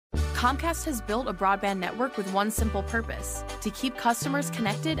Comcast has built a broadband network with one simple purpose: to keep customers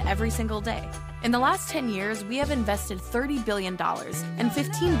connected every single day. In the last 10 years, we have invested $30 billion and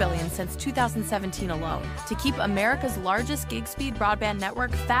 $15 billion since 2017 alone to keep America's largest gig-speed broadband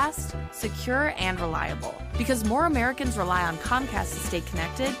network fast, secure, and reliable. Because more Americans rely on Comcast to stay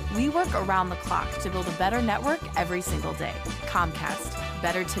connected, we work around the clock to build a better network every single day. Comcast.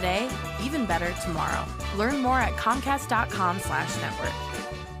 Better today, even better tomorrow. Learn more at comcast.com/network.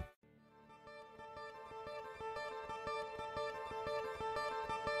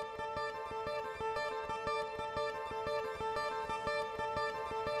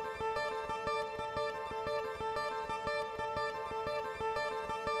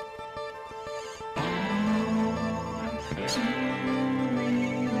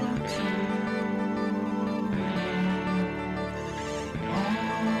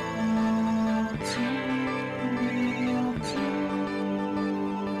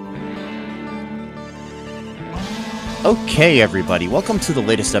 Okay, everybody, welcome to the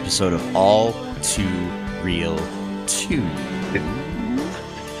latest episode of All Too Real 2.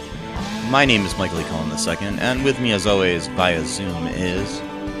 My name is Michael E. Cullen II, and with me, as always, via Zoom is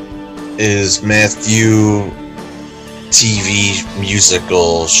Matthew, TV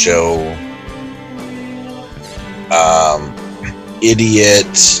musical show,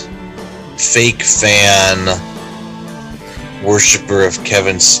 idiot, fake fan, worshiper of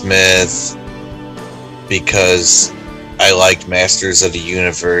Kevin Smith, because I liked Masters of the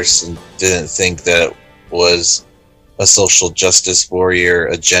Universe and didn't think that it was a social justice warrior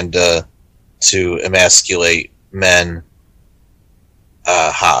agenda to emasculate men.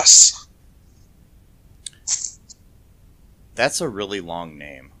 Haas. That's a really long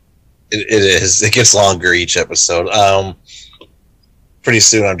name. It is. It gets longer each episode. Pretty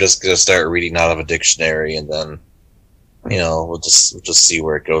soon I'm just gonna start reading out of a dictionary, and then, we'll just see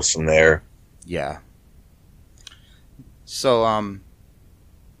where it goes from there. Yeah. So,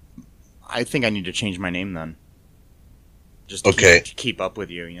 I think I need to change my name then. Just to keep up with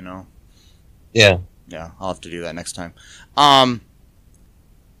you, Yeah. Yeah, I'll have to do that next time.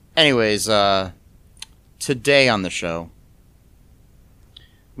 Anyways, today on the show,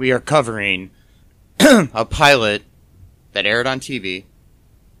 we are covering a pilot that aired on TV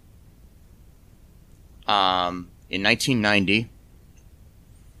in 1990,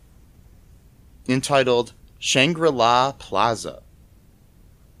 entitled Shangri-La Plaza.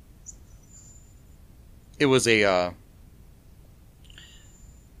 It was a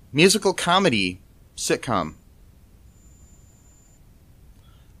musical comedy sitcom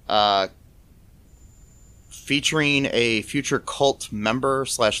featuring a future cult member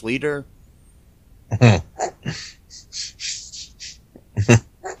 / leader.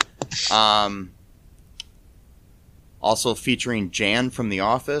 Also featuring Jan from The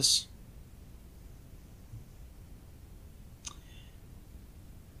Office.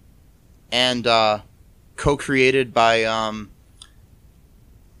 And co-created by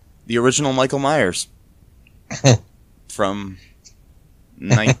the original Michael Myers from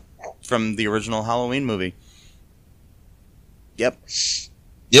the original Halloween movie. Yep.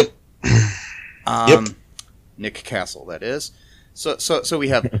 Nick Castle, that is. So we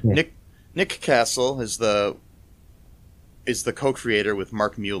have Nick Castle is the co-creator with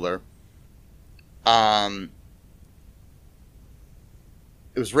Mark Mueller.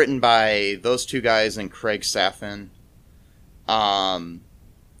 It was written by those two guys and Craig Saffin. The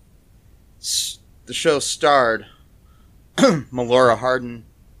show starred Melora Hardin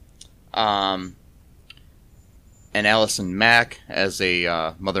and Allison Mack as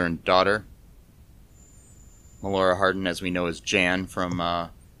a mother and daughter. Melora Hardin, as we know, is Jan from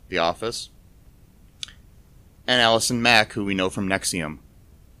The Office. And Allison Mack, who we know from NXIVM.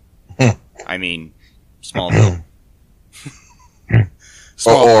 I mean, Smallville.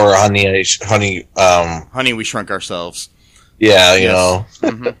 Or Honey, Honey, We Shrunk Ourselves. Yeah, Yes.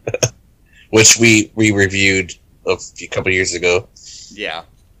 Mm-hmm. Which we reviewed a couple years ago. Yeah.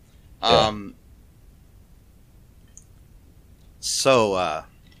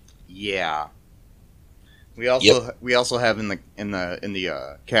 Yeah. We also have in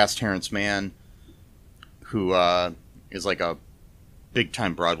the cast Terrence Mann, who is like a big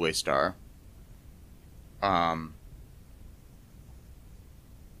time Broadway star.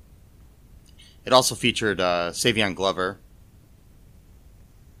 It also featured Savion Glover,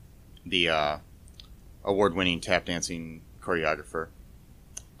 the award-winning tap dancing choreographer.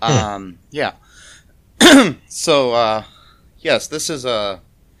 Yeah. So, yes, this is a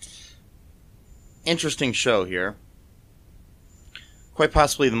interesting show here. Quite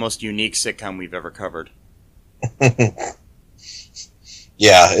possibly the most unique sitcom we've ever covered.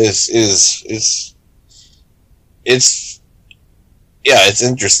 yeah, it's yeah, it's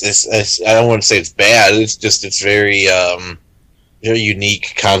interesting. I don't want to say it's bad. It's very very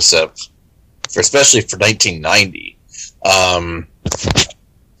unique concept especially for 1990. I'm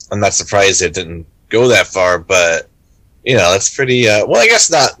not surprised it didn't go that far, but that's pretty. Well, I guess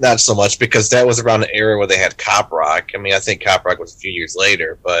not so much because that was around the era where they had cop rock. I mean, I think cop rock was a few years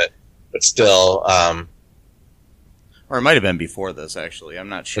later, but still. Or it might have been before this, actually. I'm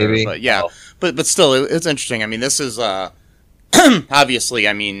not sure, maybe? But yeah, but still, it's interesting. I mean, this is obviously.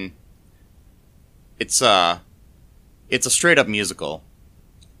 I mean, it's a straight up musical.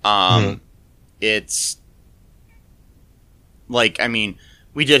 It's like, I mean,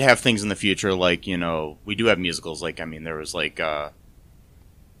 we did have things in the future, like, we do have musicals. Like, I mean, there was like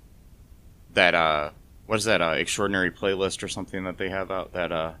that what is that Extraordinary Playlist or something that they have out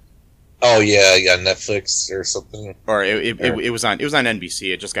that oh yeah, Netflix or something. Or it was on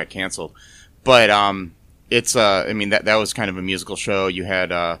NBC. It just got canceled. But it's I mean that was kind of a musical show. You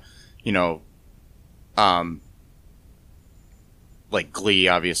had like Glee,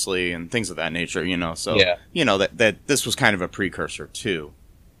 obviously, and things of that nature. So yeah. That this was kind of a precursor too,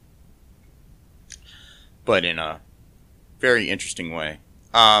 but in a very interesting way.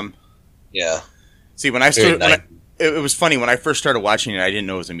 Yeah. See, when I started, it was funny when I first started watching it. I didn't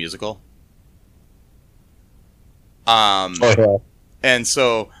know it was a musical. Oh, yeah. And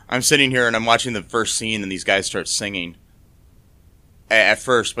so I'm sitting here and I'm watching the first scene, and these guys start singing at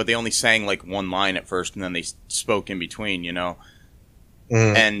first, but they only sang like one line at first, and then they spoke in between,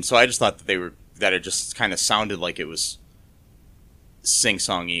 And so I just thought that it just kind of sounded like it was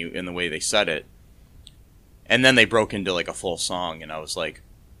sing-songy in the way they said it. And then they broke into like a full song, and I was like,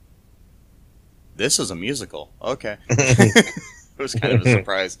 this is a musical. Okay. It was kind of a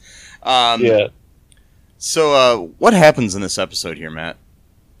surprise. Yeah. So, what happens in this episode here, Matt?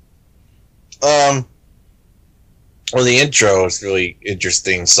 Well, the intro is really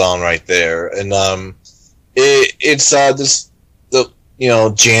interesting song right there, and it's Jan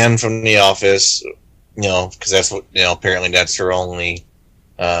from The Office, because that's what apparently that's her only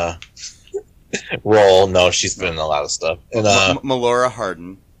role. No, she's been in a lot of stuff, and Melora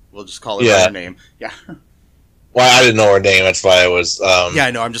Hardin. We'll just call her by her name. Yeah. Well, I didn't know her name. That's why I was. Yeah,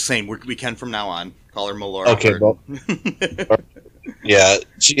 I know. I'm just saying we can from now on call her Melora. Okay. Well, yeah,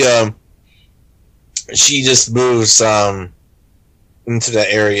 she just moves into the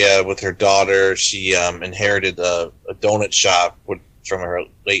area with her daughter. She inherited a donut shop from her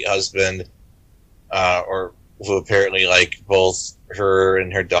late husband, or who apparently like both her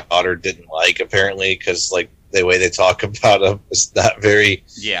and her daughter didn't like, apparently, because like the way they talk about him is not very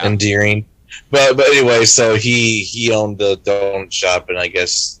endearing. But anyway, so he owned the donut shop, and I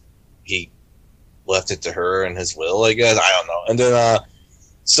guess he left it to her in his will, I guess. I don't know. And then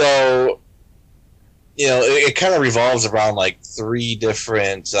so it kind of revolves around like three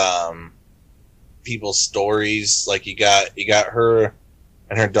different people's stories. Like you got her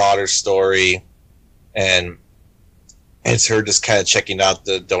and her daughter's story, and it's her just kind of checking out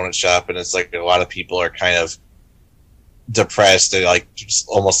the donut shop, and it's like a lot of people are kind of depressed. It like just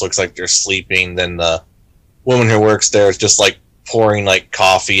almost looks like they're sleeping. Then the woman who works there is just like pouring like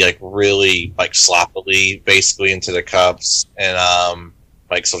coffee, like really like sloppily, basically into the cups, and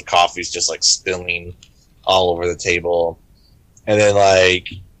like some coffee's just like spilling all over the table. And then like,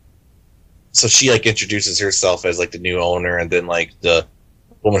 so she like introduces herself as like the new owner, and then like the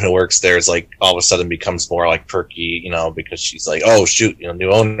woman who works there is like all of a sudden becomes more like perky, because she's like, oh shoot,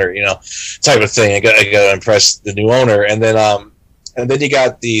 new owner, type of thing. I gotta impress the new owner. And then you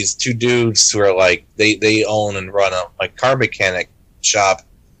got these two dudes who are like they own and run a like car mechanic shop,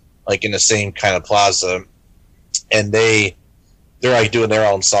 like in the same kind of plaza, and they're like doing their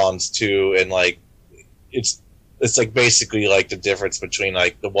own songs too, and like it's like basically like the difference between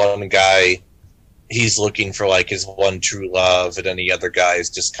like the one guy, he's looking for like his one true love, and then the other guy is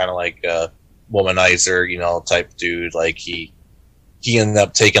just kind of like a womanizer, type dude. Like he ended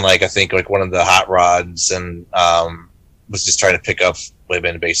up taking like I think like one of the hot rods, and was just trying to pick up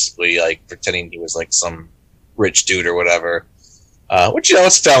women, basically like pretending he was like some rich dude or whatever. Which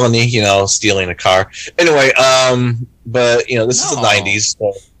it's felony, stealing a car. Anyway, but this is the '90s,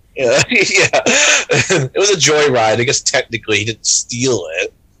 so yeah. It was a joyride. I guess technically he didn't steal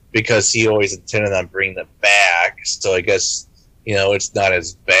it, because he always intended on bringing them back. So I guess, it's not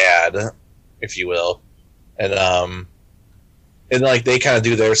as bad, if you will. And like they kind of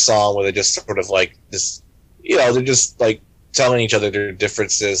do their song where they just sort of like this, they're just like telling each other their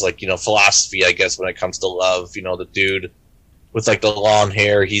differences, like, philosophy, I guess, when it comes to love. The dude with like the long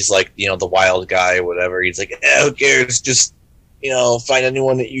hair, he's like, the wild guy or whatever. He's like, who cares? Just find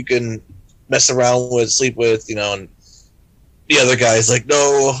anyone that you can mess around with, sleep with, and the other guy's like,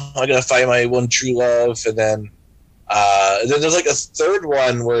 no, I gotta find my one true love. And then there's like a third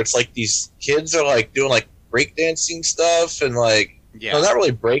one where it's like these kids are like doing like breakdancing stuff and like, no, not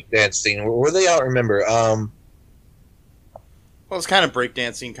really breakdancing. Were they out? Remember? Well, it's kind of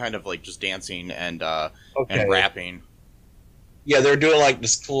breakdancing, kind of like just dancing and rapping. Yeah, they're doing like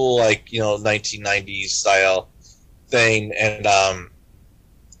this cool, like 1990s style thing, and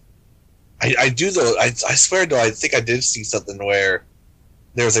I do though. I swear though, I think I did see something where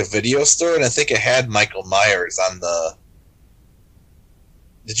there was a video store, and I think it had Michael Myers on the.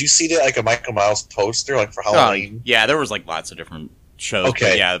 Did you see that, like a Michael Myers poster, like for Halloween? Yeah, there was like lots of different shows.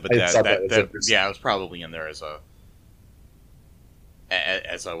 Okay, but that it was probably in there as a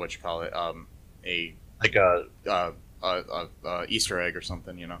what you call it, like a Easter egg or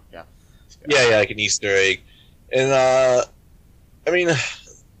something, Yeah, like an Easter egg, and I mean,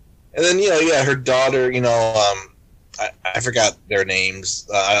 and then her daughter, I forgot their names.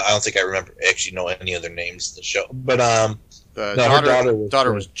 I don't think I remember actually know any of their names in the show, but her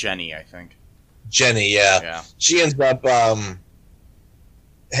daughter was Jenny, I think. Jenny, yeah. She ends up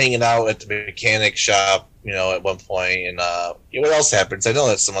hanging out at the mechanic shop, at one point, and what else happens? I know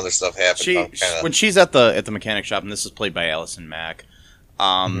that some other stuff happens. When she's at the mechanic shop, and this is played by Allison Mack,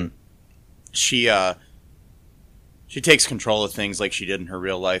 she takes control of things like she did in her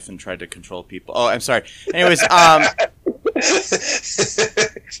real life and tried to control people. Oh, I'm sorry. Anyways,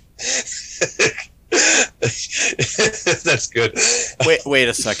 that's good. Wait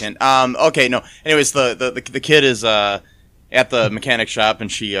a second. Okay, no. Anyways, the kid is at the mechanic shop,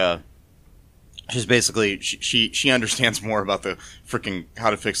 and she's basically she understands more about the freaking how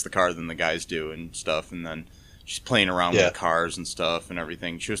to fix the car than the guys do and stuff, and then she's playing around with cars and stuff and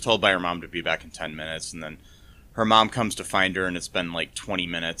everything. She was told by her mom to be back in 10 minutes, and then her mom comes to find her, and it's been like 20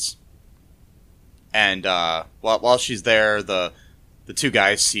 minutes. And while she's there, the two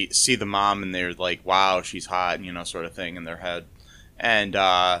guys see the mom, and they're like, "Wow, she's hot," sort of thing in their head, and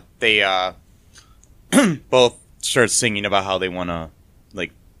they both start singing about how they want to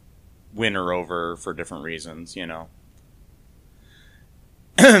like win her over for different reasons, and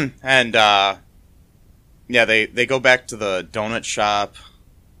they go back to the donut shop,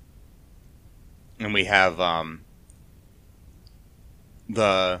 and we have a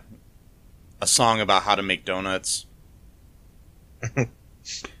song about how to make donuts,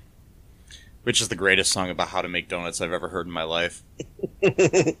 which is the greatest song about how to make donuts I've ever heard in my life.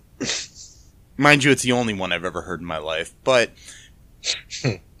 Mind you, it's the only one I've ever heard in my life, but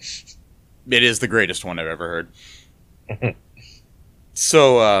it is the greatest one I've ever heard.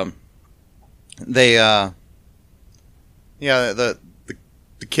 So, the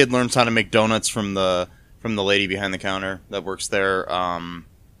kid learns how to make donuts from the lady behind the counter that works there.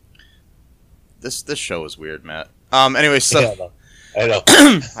 This show is weird, Matt. Anyway, so yeah, I know.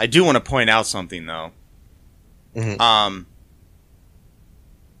 I do want to point out something though. Mm-hmm.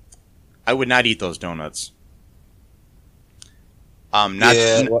 I would not eat those donuts.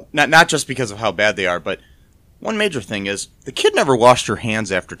 Not just because of how bad they are, but one major thing is the kid never washed her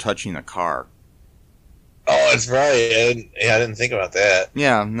hands after touching the car. Oh, that's right. I didn't think about that.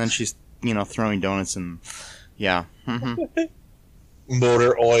 Yeah, and then she's throwing donuts and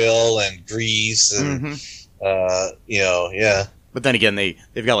motor oil and grease and yeah. But then again,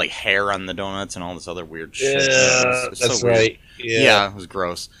 they've got like hair on the donuts and all this other weird shit. Yeah, that's so right. Yeah, it was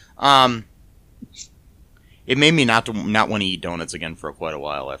gross. It made me not want to eat donuts again for quite a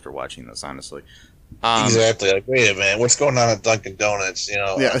while after watching this, honestly. Exactly. Like, wait a minute, what's going on at Dunkin' Donuts?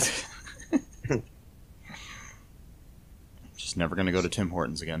 Yeah. Just never gonna go to Tim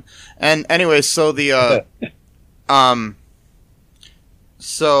Hortons again. And anyway, so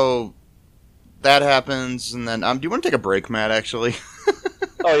so that happens, and then do you want to take a break, Matt? Actually.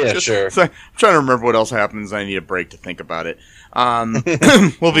 Oh yeah, sure. So I'm trying to remember what else happens. I need a break to think about it.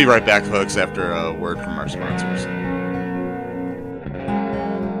 We'll be right back, folks, after a word from our sponsors.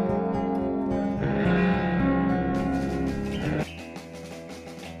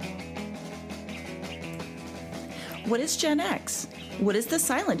 What is Gen X? What is the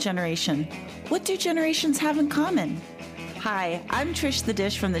silent generation? What do generations have in common? Hi, I'm Trish the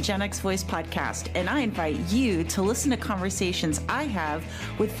Dish from the Gen X Voice podcast, and I invite you to listen to conversations I have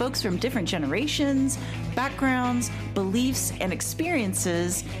with folks from different generations, backgrounds, beliefs, and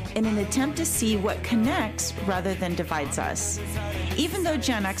experiences in an attempt to see what connects rather than divides us. Even though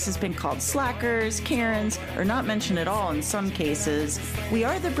Gen X has been called slackers, Karens, or not mentioned at all in some cases, we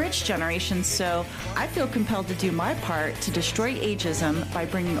are the bridge generation, so I feel compelled to do my part to destroy ageism by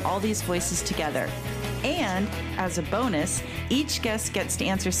bringing all these voices together. And as a bonus, each guest gets to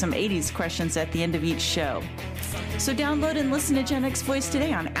answer some 80s questions at the end of each show. So download and listen to Gen X Voice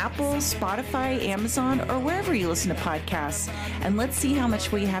today on Apple, Spotify, Amazon, or wherever you listen to podcasts. And let's see how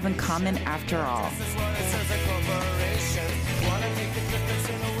much we have in common after all.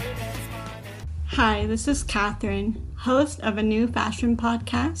 Hi, this is Catherine, host of a new fashion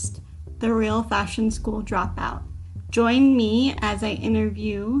podcast, The Real Fashion School Dropout. Join me as I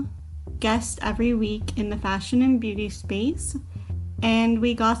interview guests every week in the fashion and beauty space, and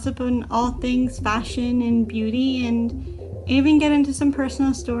we gossip on all things fashion and beauty, and even get into some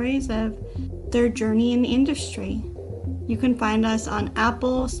personal stories of their journey in the industry. You can find us on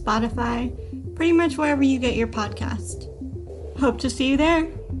Apple, Spotify, pretty much wherever you get your podcast. Hope to see you there.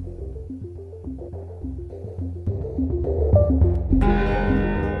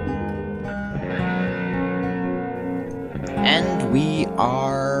 And we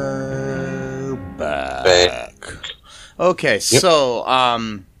are back. Okay, so,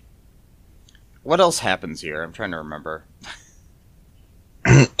 what else happens here? I'm trying to remember.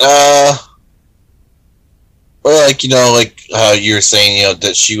 Well, like, like how you were saying,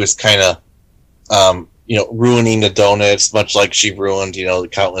 that she was kind of, ruining the donuts, much like she ruined, the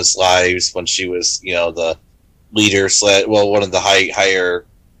countless lives when she was, the leader, one of the higher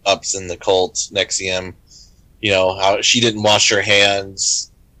ups in the cult, Nexium. How she didn't wash her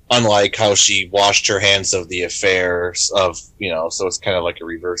hands, unlike how she washed her hands of the affairs of, so it's kind of like a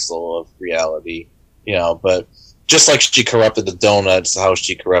reversal of reality, but just like she corrupted the donuts, how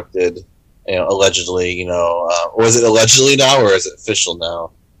she corrupted, allegedly, or is it allegedly now, or is it official now?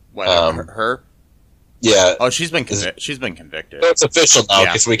 What, her? Yeah. Oh, she's been convicted. It's official now,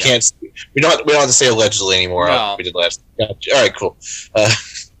 because we don't have to say allegedly anymore. No. We did last. Gotcha. All right, cool.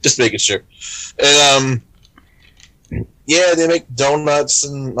 Just making sure. And, yeah, they make donuts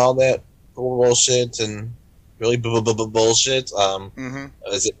and all that bullshit and really bullshit.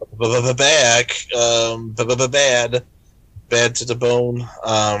 Is it bad to the bone?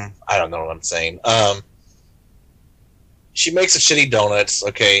 I don't know what I'm saying. She makes a shitty donuts.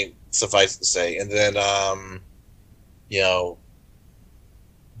 Okay, suffice to say, and then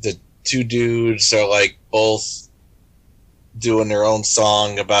the two dudes are like both doing their own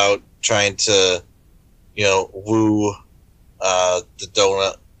song about trying to woo the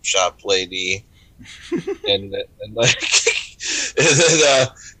donut shop lady, and like, and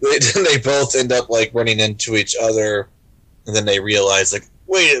then they both end up like running into each other, and then they realize like,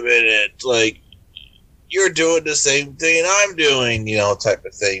 wait a minute, like you're doing the same thing I'm doing, type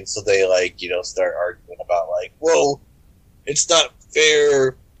of thing. So they like start arguing about like, whoa, it's not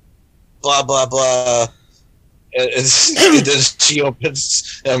fair, blah blah blah. And then she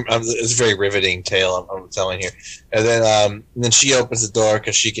opens. It's a very riveting tale I'm telling here. And then she opens the door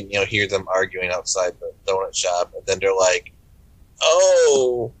because she can hear them arguing outside the donut shop. And then they're like,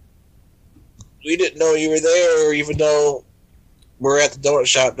 "Oh, we didn't know you were there, even though we're at the donut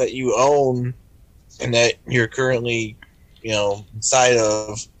shop that you own and that you're currently inside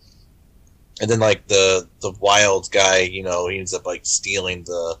of." And then like the wild guy, he ends up like stealing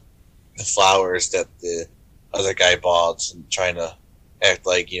the flowers that the other guy bought and trying to act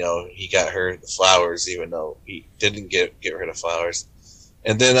like he got her the flowers even though he didn't get rid of flowers.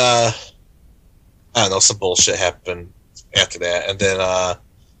 And then I don't know, some bullshit happened after that, and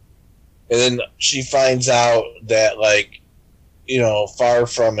then she finds out that like far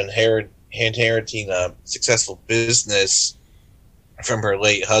from inheriting a successful business from her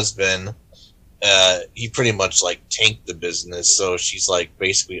late husband, he pretty much like tanked the business, so she's like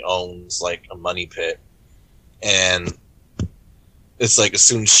basically owns like a money pit. And it's like as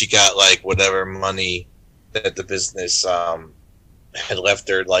soon as she got like whatever money that the business had left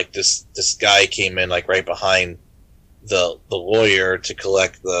her, like this guy came in like right behind the lawyer to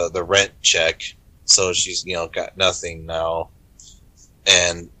collect the rent check. So she's got nothing now,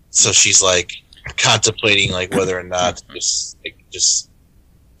 and so she's like contemplating like whether or not to just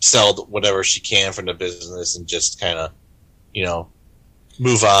sell whatever she can from the business and just kind of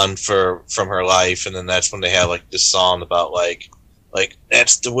move on from her life. And then that's when they have like this song about like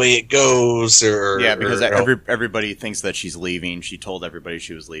that's the way it goes, or because everybody thinks that she's leaving. She told everybody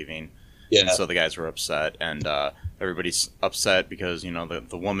she was leaving, and so the guys were upset, and everybody's upset because the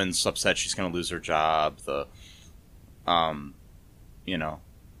woman's upset she's going to lose her job. The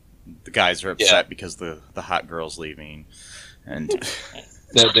guys are upset because the hot girl's leaving, and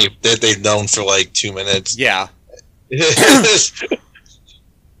that they've known for like 2 minutes. Yeah.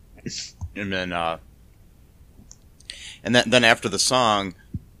 And then after the song,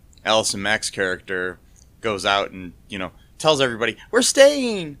 Allison Mack's character goes out and tells everybody we're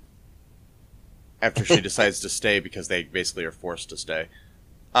staying, after she decides to stay because they basically are forced to stay.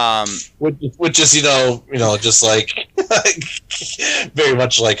 Which is, just like, very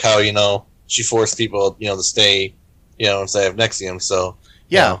much like how, she forced people, to stay, instead of Nexium, so.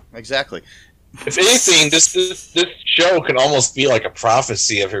 Yeah, exactly. If anything, this show can almost be like a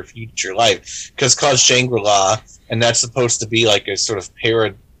prophecy of her future life, because it's called Shangri-La, and that's supposed to be like a sort of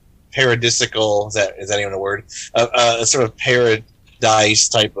paradisical, is that even a word? A sort of paradise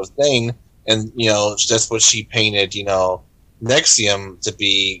type of thing, and, that's what she painted, Nexium to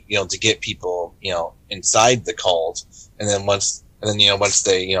be, to get people, inside the cult, and then once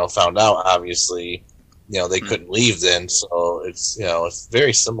they, found out, obviously, they couldn't leave then, so it's, it's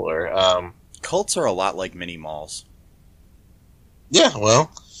very similar. Cults are a lot like mini malls. Yeah,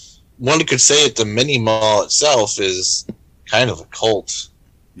 well, one could say that the mini mall itself is kind of a cult,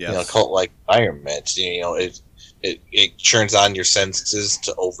 cult-like environment. It turns on your senses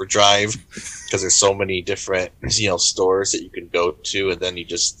to overdrive because there's so many different, stores that you can go to, and then you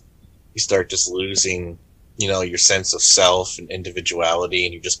start just losing, your sense of self and individuality,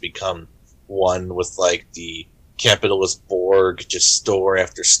 and you just become one with like the capitalist Borg. Just store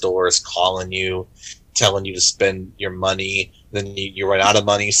after store is calling you, telling you to spend your money. Then you run out of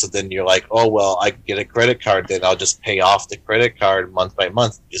money, so then you're like, oh, well, I can get a credit card, then I'll just pay off the credit card month by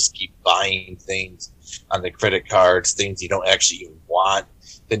month. Just keep buying things on the credit cards, things you don't actually even want.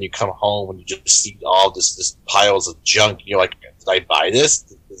 Then you come home and you just see all this piles of junk. You're like, did I buy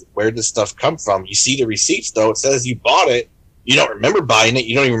this? Where did this stuff come from? You see the receipts, though. It says you bought it. You don't remember buying it.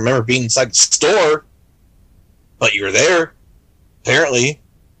 You don't even remember being inside the store. But you were there, apparently.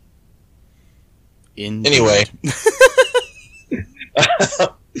 Anyway.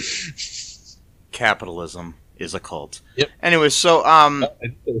 Capitalism is a cult. Yep. Anyway, so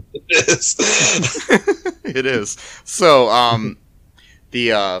it is. it is. So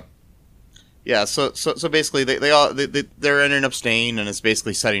so basically they're ending up staying, and it's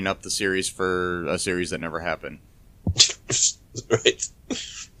basically setting up the series for a series that never happened. Right.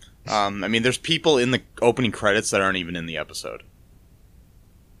 There's people in the opening credits that aren't even in the episode.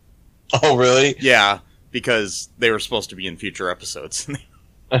 Oh, really? Yeah, because they were supposed to be in future episodes.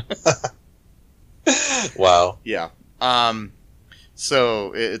 Wow. Yeah.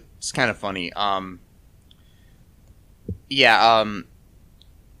 So it's kind of funny.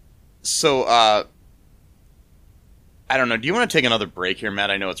 So I don't know. Do you want to take another break here,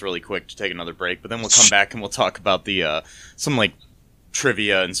 Matt? I know it's really quick to take another break, but then we'll come back and we'll talk about the some like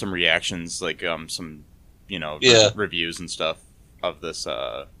trivia and some reactions, like some reviews and stuff of this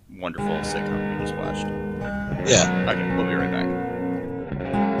wonderful sitcom we just watched. Yeah. Okay, we'll be right back.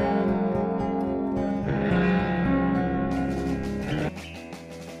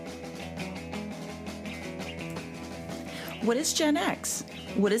 What is Gen X?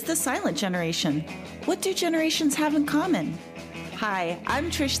 What is the silent generation? What do generations have in common? Hi,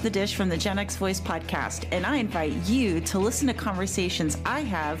 I'm Trish the Dish from the Gen X Voice podcast, and I invite you to listen to conversations I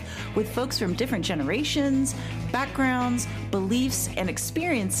have with folks from different generations, backgrounds, beliefs, and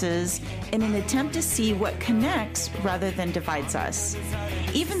experiences in an attempt to see what connects rather than divides us.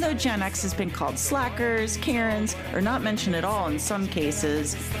 Even though Gen X has been called slackers, Karens, or not mentioned at all in some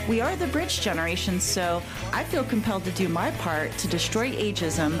cases, we are the bridge generation, so I feel compelled to do my part to destroy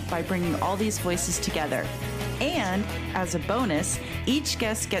ageism by bringing all these voices together. And, as a bonus, each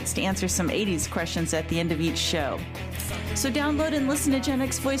guest gets to answer some 80s questions at the end of each show. So download and listen to Gen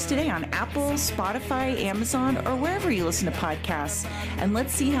X Voice today on Apple, Spotify, Amazon, or wherever you listen to podcasts. And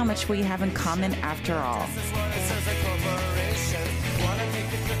let's see how much we have in common after all.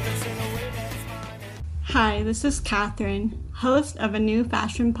 Hi, this is Catherine, host of a new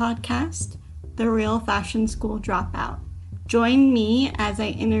fashion podcast, The Real Fashion School Dropout. Join me as I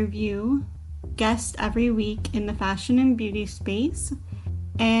interview guests every week in the fashion and beauty space,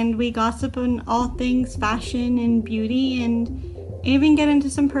 and we gossip on all things fashion and beauty, and even get into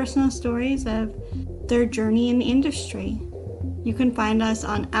some personal stories of their journey in the industry. You can find us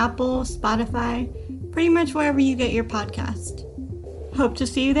on Apple, Spotify, pretty much wherever you get your podcast. Hope to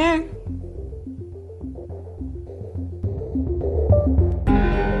see you there.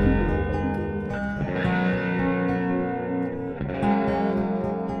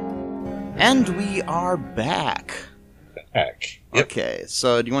 And we are back. Yep. Okay,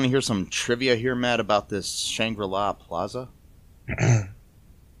 so do you want to hear some trivia here, Matt, about this Shangri-La Plaza?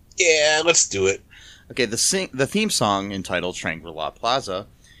 Yeah, let's do it. Okay, the theme song, entitled Shangri-La Plaza,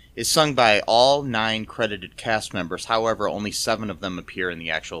 is sung by all 9 credited cast members. However, only 7 of them appear in the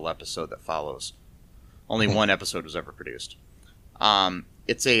actual episode that follows. Only 1 episode was ever produced.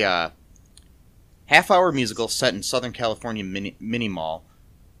 It's a half-hour musical set in Southern California mini mall.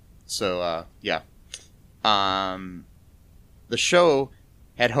 So, The show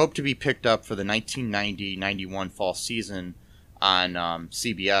had hoped to be picked up for the 1990-91 fall season on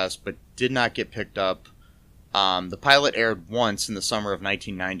CBS, but did not get picked up. The pilot aired once in the summer of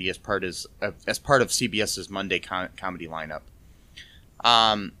 1990 as part of CBS's Monday comedy lineup.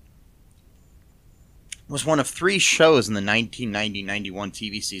 Was one of 3 shows in the 1990-91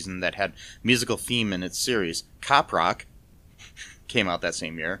 TV season that had musical theme in its series. Cop Rock came out that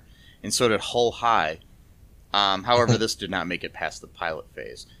same year, and so did Hull High. However, this did not make it past the pilot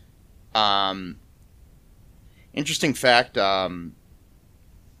phase. Interesting fact,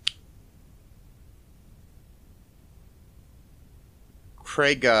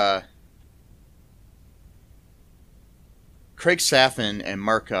 Craig Safin and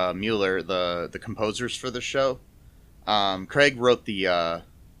Mark Mueller, the composers for the show. Craig wrote did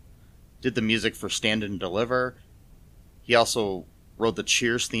the music for Stand and Deliver. He also wrote the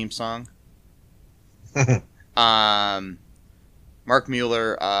Cheers theme song. Mark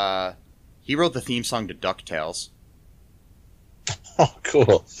Mueller, he wrote the theme song to DuckTales. Oh,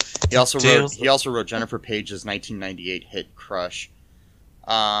 cool. He also wrote Jennifer Page's 1998 hit Crush.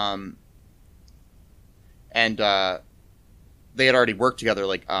 And they had already worked together.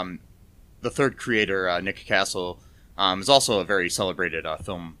 Like the third creator, Nick Castle, is also a very celebrated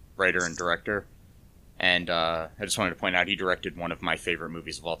film writer and director. And I just wanted to point out he directed one of my favorite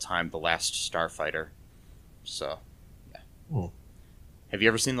movies of all time, The Last Starfighter. So, yeah. Ooh. Have you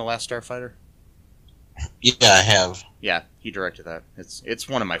ever seen The Last Starfighter? Yeah, I have. Yeah, he directed that. It's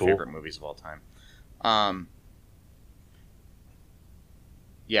one of my favorite movies of all time.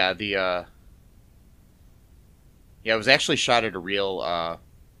 Yeah, it was actually shot at a real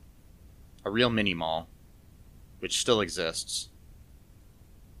mini mall, which still exists.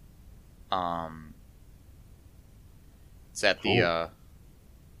 It's at the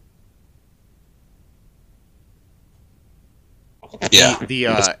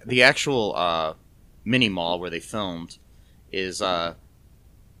the actual mini mall where they filmed is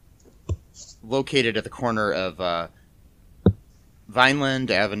located at the corner of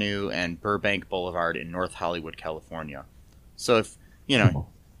Vineland Avenue and Burbank Boulevard in North Hollywood, California. So if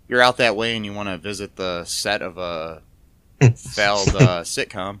you're out that way and you want to visit the set of a failed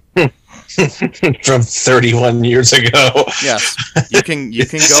sitcom from 31 years ago, yes, you can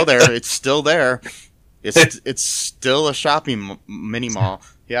go there. It's still there. It's still a shopping mini mall.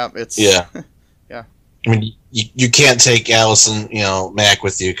 Yeah, yeah. Yeah. I mean, you can't take Allison, Mack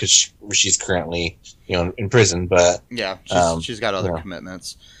with you because she's currently, in prison. But yeah, she's got other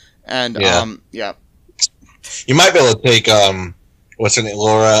commitments, and yeah. You might be able to take what's her name,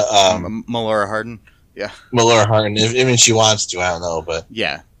 Laura, Melora Hardin. Yeah, Melora Hardin. If she wants to, I don't know, but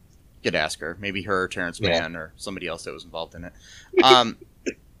yeah, you could ask her. Maybe her, or Terrence Mann, or somebody else that was involved in it.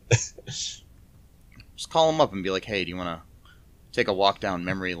 Just call them up and be like, "Hey, do you want to take a walk down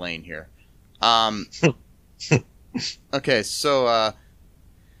memory lane here?" Okay, so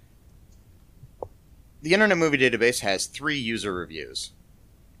the Internet Movie Database has 3 user reviews.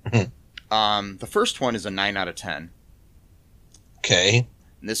 The first one is a 9 out of 10. Okay.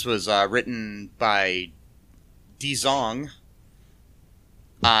 And this was written by Dizong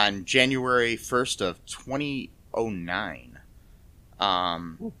on January 1st of 2009.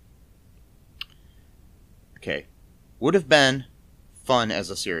 Okay. Would have been fun as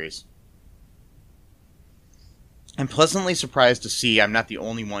a series. I'm pleasantly surprised to see I'm not the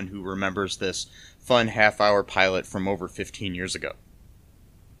only one who remembers this fun half-hour pilot from over 15 years ago.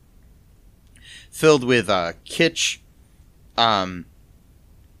 Filled with kitsch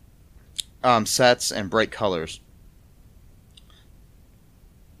sets and bright colors.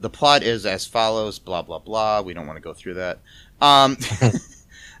 The plot is as follows, blah, blah, blah. We don't want to go through that.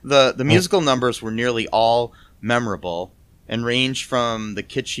 The musical numbers were nearly all memorable and ranged from the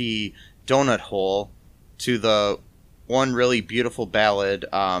kitschy donut hole to the one really beautiful ballad,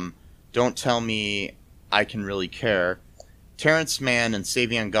 Don't Tell Me I Can Really Care. Terrence Mann and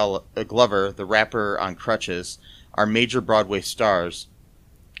Savion Glover, the rapper on crutches, are major Broadway stars,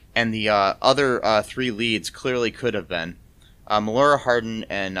 and the other 3 leads clearly could have been. Melora Hardin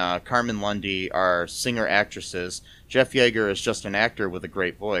and Carmen Lundy are singer-actresses. Jeff Yeager is just an actor with a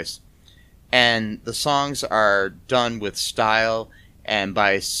great voice. And the songs are done with style and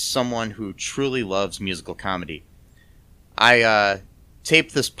by someone who truly loves musical comedy. I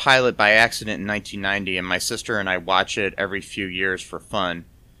taped this pilot by accident in 1990, and my sister and I watch it every few years for fun.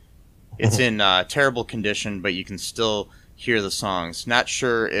 It's in terrible condition, but you can still hear the songs. Not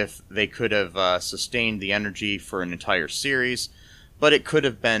sure if they could have sustained the energy for an entire series, but it could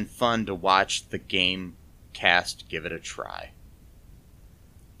have been fun to watch the game cast give it a try.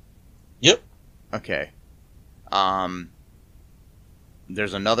 Yep. Okay.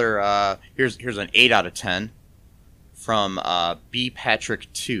 There's another. Here's an 8 out of 10 from B.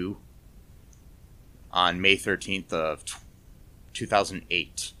 Patrick 2 on May 13th of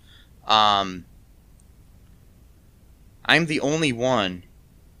 2008. I'm the only one,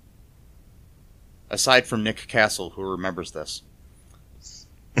 aside from Nick Castle, who remembers this.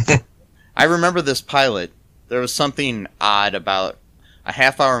 I remember this pilot. There was something odd about a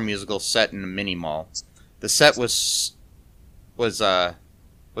half-hour musical set in a mini mall. The set was a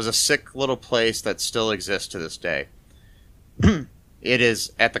sick little place that still exists to this day. It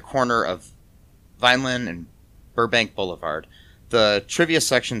is at the corner of Vineland and Burbank Boulevard. The trivia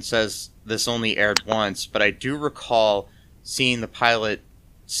section says this only aired once, but I do recall seeing the pilot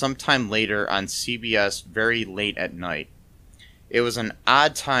sometime later on CBS very late at night. It was an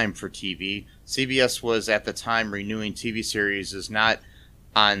odd time for TV. CBS was at the time renewing TV series as not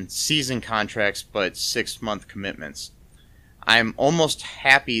on season contracts but 6-month commitments. I'm almost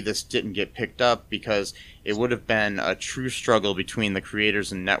happy this didn't get picked up because it would have been a true struggle between the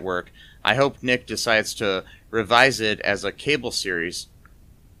creators and network. I hope Nick decides to revise it as a cable series.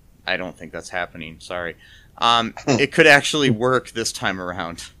 I don't think that's happening, sorry. It could actually work this time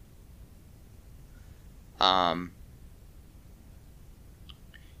around.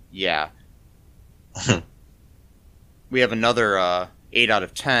 Yeah. We have another 8 out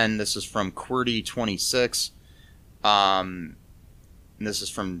of 10. This is from QWERTY26. And this is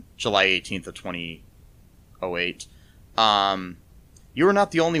from July 18th of 2008. You are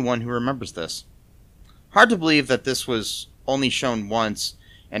not the only one who remembers this. Hard to believe that this was only shown once,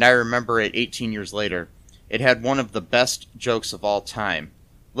 and I remember it 18 years later. It had one of the best jokes of all time.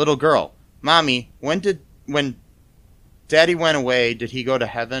 Little girl, Mommy, when Daddy went away, did he go to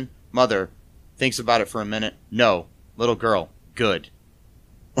heaven? Mother, thinks about it for a minute. No. Little girl, good.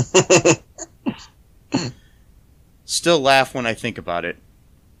 Still laugh when I think about it.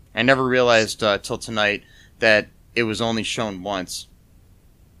 I never realized till tonight that it was only shown once.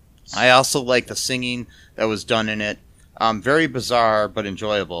 I also like the singing that was done in it. Very bizarre, but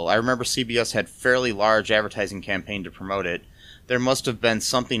enjoyable. I remember CBS had fairly large advertising campaign to promote it. There must have been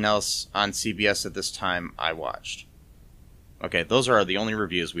something else on CBS at this time I watched. Okay, those are the only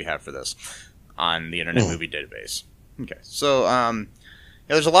reviews we have for this on the Internet Movie Database. Okay, so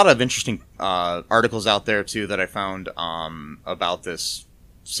there's a lot of interesting articles out there, too, that I found about this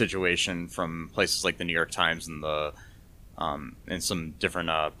situation from places like the New York Times and and some different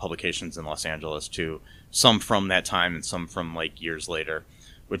publications in Los Angeles, too. Some from that time and some from, like, years later,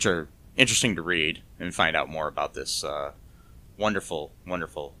 which are interesting to read and find out more about this wonderful,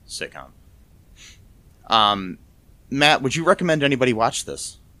 wonderful sitcom. Matt, would you recommend anybody watch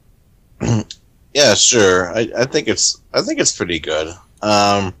this? Yeah, sure. I think it's pretty good.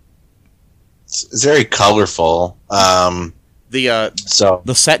 It's very colorful.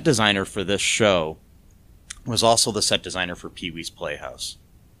 The set designer for this show was also the set designer for Pee-wee's Playhouse.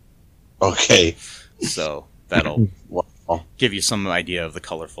 Okay. So that'll give you some idea of the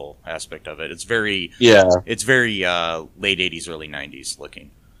colorful aspect of it. It's very late 80s, early 90s looking.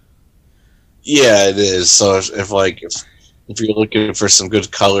 Yeah, it is. So if you're looking for some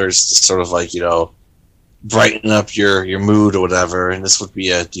good colors to sort of like, brighten up your mood or whatever, and this would be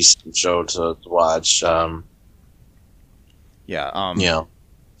a decent show to watch.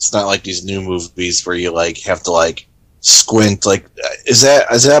 It's not like these new movies where you like have to like squint. Like, is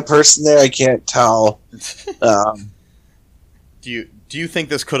that person there? I can't tell. Do you think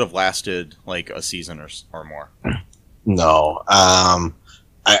this could have lasted like a season or more? No.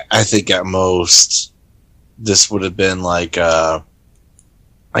 I think at most this would have been like a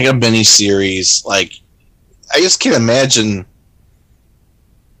mini series. Like, I just can't imagine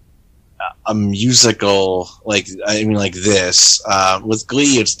a musical like this. With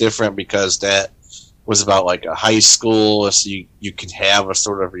Glee, it's different because that was about like a high school, so you could have a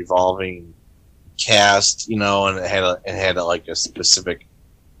sort of revolving cast, and it had like a specific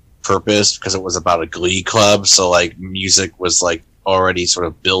purpose because it was about a Glee club. So like music was like already sort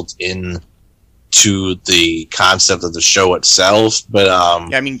of built in to the concept of the show itself, but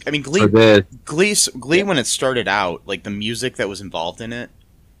Glee when it started out, like the music that was involved in it,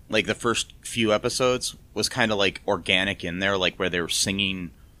 like the first few episodes was kind of like organic in there, like where they were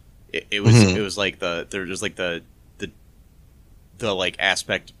singing. It was like the like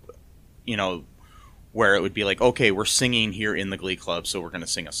aspect, where it would be like, okay, we're singing here in the Glee Club, so we're going to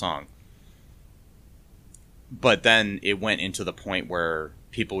sing a song. But then it went into the point where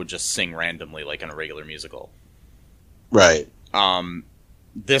people would just sing randomly, like in a regular musical. Right.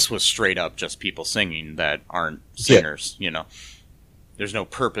 This was straight up just people singing that aren't singers, There's no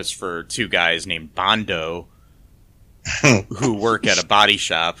purpose for two guys named Bondo who work at a body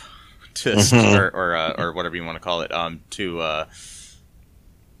shop to or whatever you want to call it to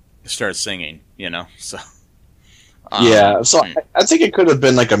start singing, so so I think it could have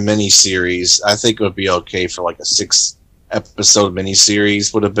been like a mini series. I think it would be okay for like a 6-episode mini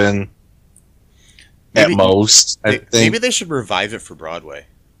series would have been at most. I think maybe they should revive it for Broadway.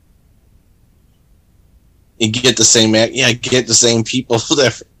 You get the same get the same people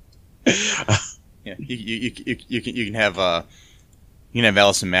that yeah, you can have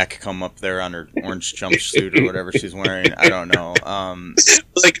Allison Mack come up there on her orange jumpsuit or whatever she's wearing. I don't know.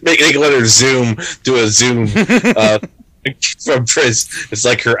 Like they let her do a Zoom from prison. It's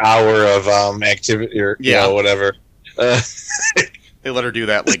like her hour of activity or whatever. They let her do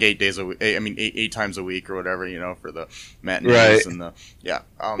that like 8 days a week. I mean, eight times a week or whatever. For the matinees and the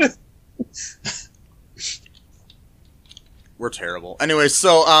We're terrible. Anyway,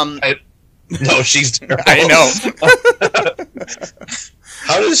 so no, she's terrible. I know.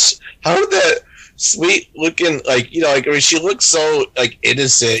 How did that sweet looking she looks so like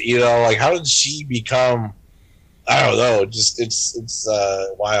innocent, like how did she become? I don't know. Just it's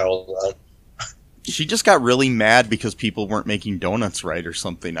wild. She just got really mad because people weren't making donuts right or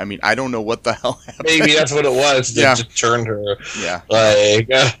something. I mean, I don't know what the hell happened. Maybe that's what it was that just turned her. Yeah.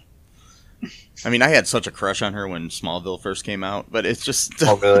 I mean, I had such a crush on her when Smallville first came out, but it's just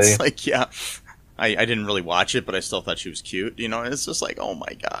it's like, I didn't really watch it, but I still thought she was cute. It's just like, oh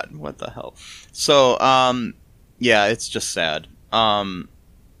my god, what the hell? So, it's just sad.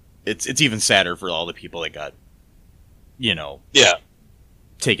 It's even sadder for all the people that got,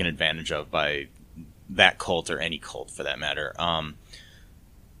 taken advantage of by that cult or any cult for that matter.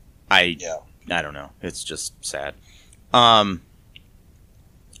 I don't know. It's just sad.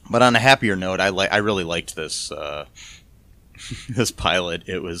 But on a happier note, I really liked this this pilot.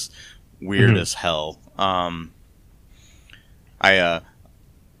 It was weird as hell. I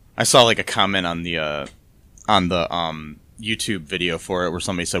saw like a comment on the YouTube video for it where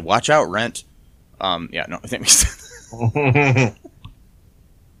somebody said, "Watch out, Rent." I think we said.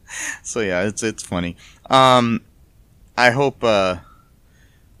 So yeah, it's funny. I hope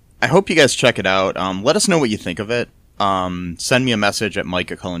you guys check it out. Let us know what you think of it. Send me a message at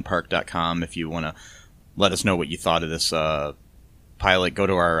mike@cullenpark.com if you want to let us know what you thought of this pilot. Go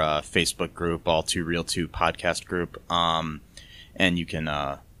to our Facebook group, All Too Real 2 podcast group, and you can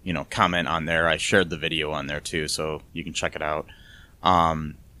comment on there. I shared the video on there too, so you can check it out.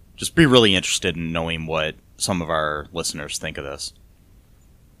 Just be really interested in knowing what some of our listeners think of this,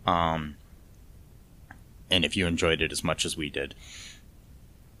 and if you enjoyed it as much as we did.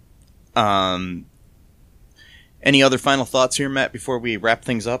 Any other final thoughts here, Matt, before we wrap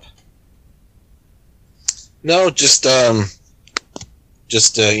things up? No, just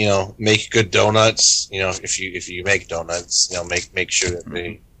make good donuts. If you make donuts, make sure that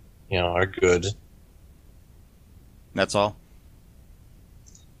they, are good. That's all.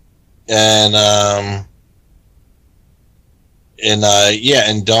 And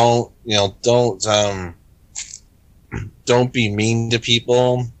don't be mean to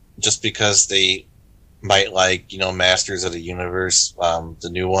people just because they might like, Masters of the Universe, the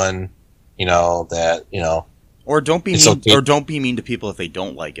new one, or don't be mean, or don't be mean to people if they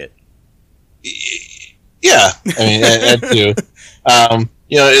don't like it. Yeah, I mean that too.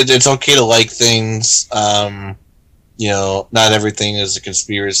 It's okay to like things. Not everything is a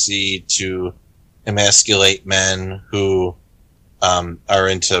conspiracy to emasculate men who are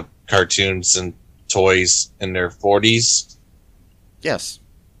into cartoons and toys in their 40s. Yes.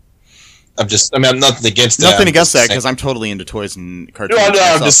 I'm nothing against that. Nothing against that, because I'm totally into toys and cartoons. No,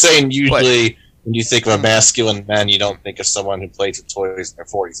 I'm just saying, usually when you think of a masculine man, you don't think of someone who plays with toys in their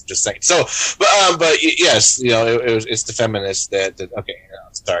 40s. I'm just saying. So, but yes, it's the feminists that okay,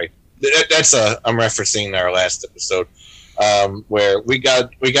 sorry. I'm referencing our last episode, where we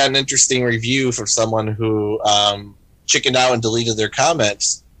got an interesting review from someone who chickened out and deleted their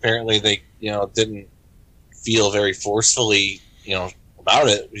comments. Apparently they, didn't feel very forcefully, about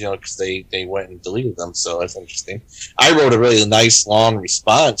it, because they went and deleted them. So that's interesting. I wrote a really nice long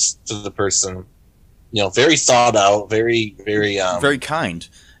response to the person, very thought out, very very kind,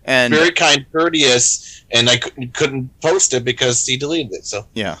 and very kind, courteous, and I couldn't post it because he deleted it. So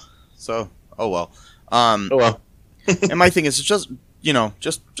yeah, so oh well. And my thing is just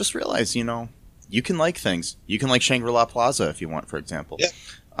realize, you can like things. You can like Shangri-La Plaza if you want, for example. Yeah.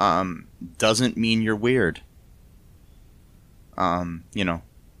 Doesn't mean you're weird.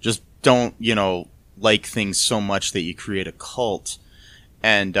 Just don't, like things so much that you create a cult,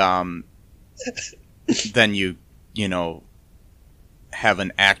 and then you have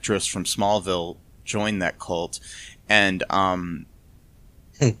an actress from Smallville join that cult, and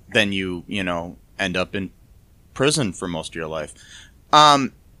then you know, end up in prison for most of your life. Yeah.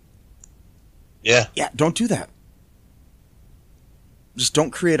 Yeah, don't do that. Just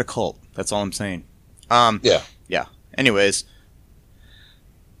don't create a cult. That's all I'm saying. Yeah. Yeah. Anyways,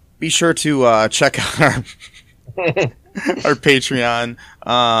 be sure to check out our Patreon.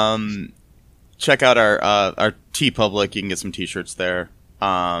 Check out our TeePublic. You can get some T-shirts there.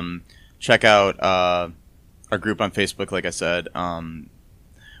 Check out our group on Facebook. Like I said,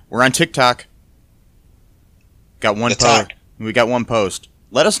 we're on TikTok. Got one post. We got one post.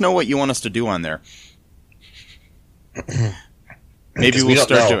 Let us know what you want us to do on there. Maybe we'll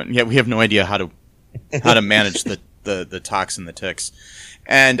start doing. Yeah, we have no idea how to manage the talks and the ticks.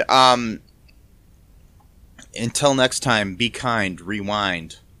 And until next time, be kind.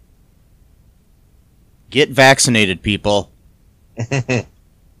 Rewind. Get vaccinated, people.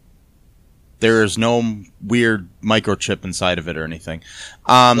 There is no weird microchip inside of it or anything.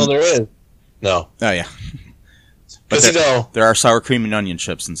 No, there is. No. Oh yeah. But there are sour cream and onion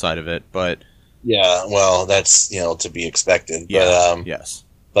chips inside of it, but yeah, well, that's to be expected. Yeah, but yes.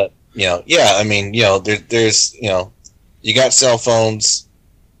 But yeah, I mean, there's you got cell phones,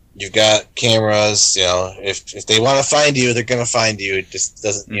 you've got cameras. If they want to find you, they're gonna find you. It just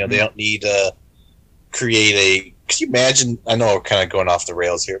doesn't. They don't need to create a. Could you imagine? I know we're kind of going off the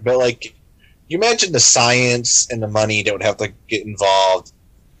rails here, but like, you imagine the science and the money that would have to get involved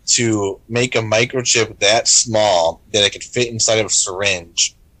to make a microchip that small that it could fit inside of a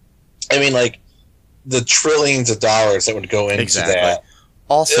syringe. I mean, like, the trillions of dollars that would go into that.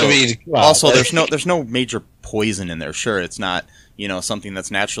 Also, there's no major poison in there. Sure, it's not something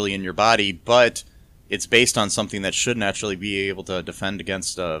that's naturally in your body, but it's based on something that should naturally be able to defend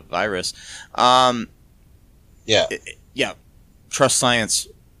against a virus. Yeah. Yeah. Trust science.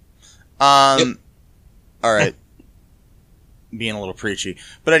 Yep. All right. Being a little preachy.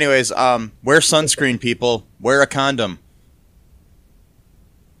 But anyways, wear sunscreen, people. Wear a condom.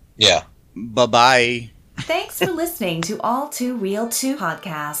 Yeah. Bye-bye. Thanks for listening to All Too Real 2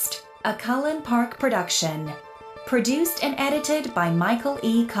 podcast, a Cullen Park production. Produced and edited by Michael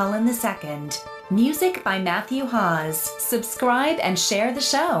E. Cullen II. Music by Matthew Hawes. Subscribe and share the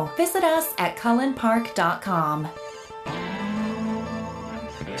show. Visit us at cullenpark.com.